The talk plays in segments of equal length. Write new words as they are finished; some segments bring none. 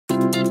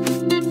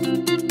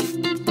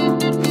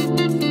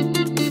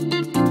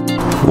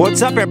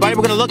What's up, everybody?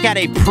 We're going to look at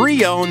a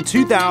pre-owned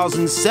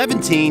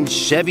 2017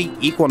 Chevy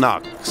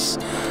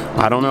Equonix.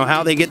 I don't know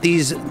how they get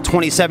these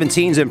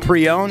 2017s in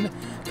pre-owned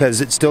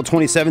because it's still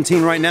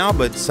 2017 right now,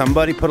 but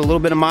somebody put a little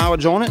bit of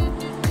mileage on it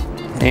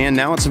and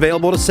now it's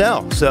available to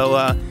sell.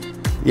 So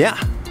yeah,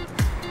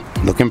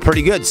 looking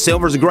pretty good.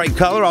 Silver's a great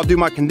color. I'll do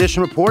my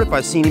condition report. If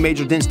I see any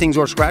major dents, stings,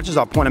 or scratches,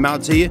 I'll point them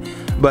out to you.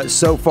 But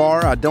so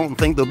far, I don't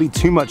think there'll be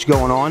too much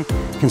going on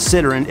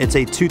considering it's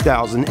a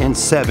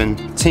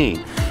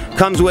 2017.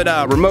 Comes with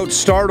a remote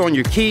start on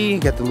your key.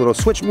 Got the little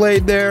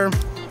switchblade there.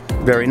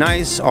 Very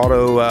nice.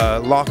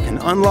 Auto lock and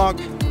unlock.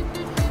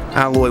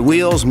 Alloy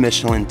wheels,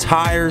 Michelin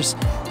tires.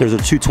 There's a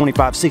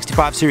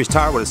 225/65 series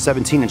tire with a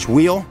 17-inch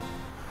wheel.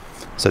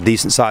 It's a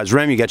decent sized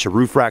rim. You got your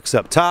roof racks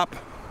up top.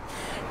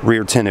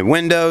 Rear tinted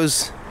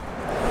windows.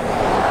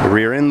 The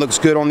rear end looks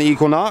good on the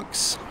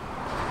Equonix.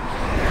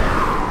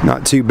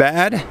 Not too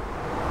bad.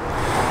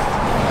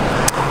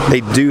 They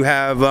do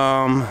have,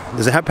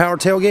 does it have power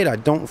tailgate? I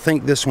don't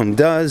think this one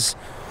does,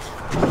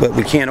 but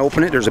we can't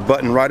open it. There's a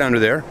button right under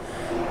there.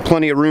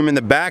 Plenty of room in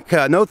the back.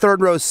 No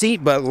third row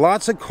seat, but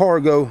lots of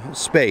cargo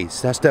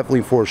space. That's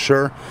definitely for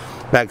sure.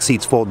 Back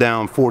seats fold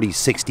down,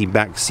 40/60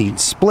 back seat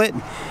split.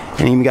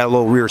 And even got a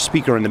little rear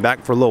speaker in the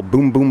back for a little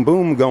boom, boom,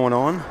 boom going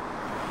on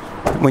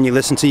when you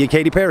listen to your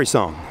Katy Perry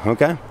song,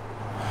 okay?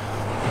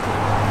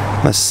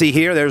 Let's see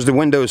here, there's the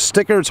Windows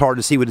sticker. It's hard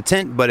to see with the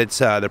tint, but it's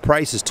the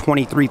price is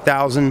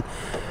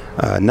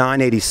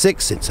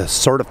 $23,986. It's a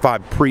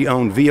certified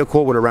pre-owned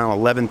vehicle with around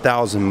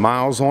 11,000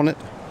 miles on it.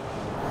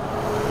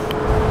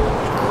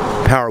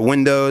 Power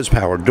windows,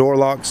 power door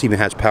locks, even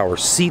has power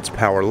seats,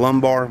 power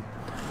lumbar,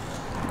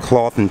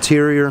 cloth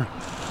interior.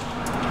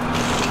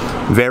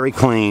 Very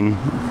clean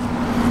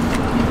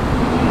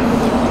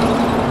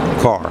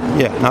car.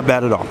 Yeah, not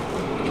bad at all.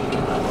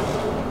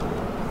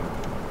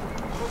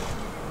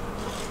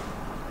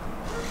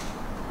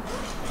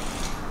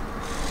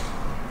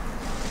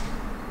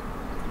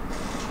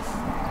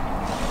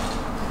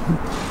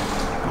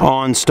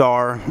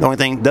 OnStar. The only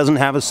thing, doesn't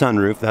have a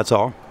sunroof, that's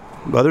all.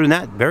 But other than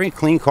that, very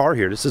clean car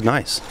here. This is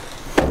nice.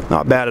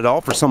 Not bad at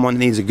all for someone that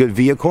needs a good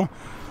vehicle.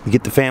 You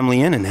get the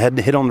family in and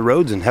hit on the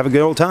roads and have a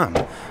good old time.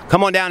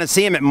 Come on down and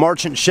see him at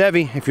Marchant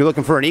Chevy. If you're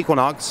looking for an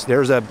Equonix,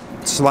 there's a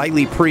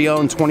slightly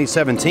pre-owned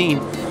 2017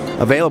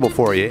 available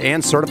for you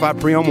and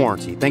certified pre-owned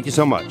warranty. Thank you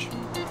so much.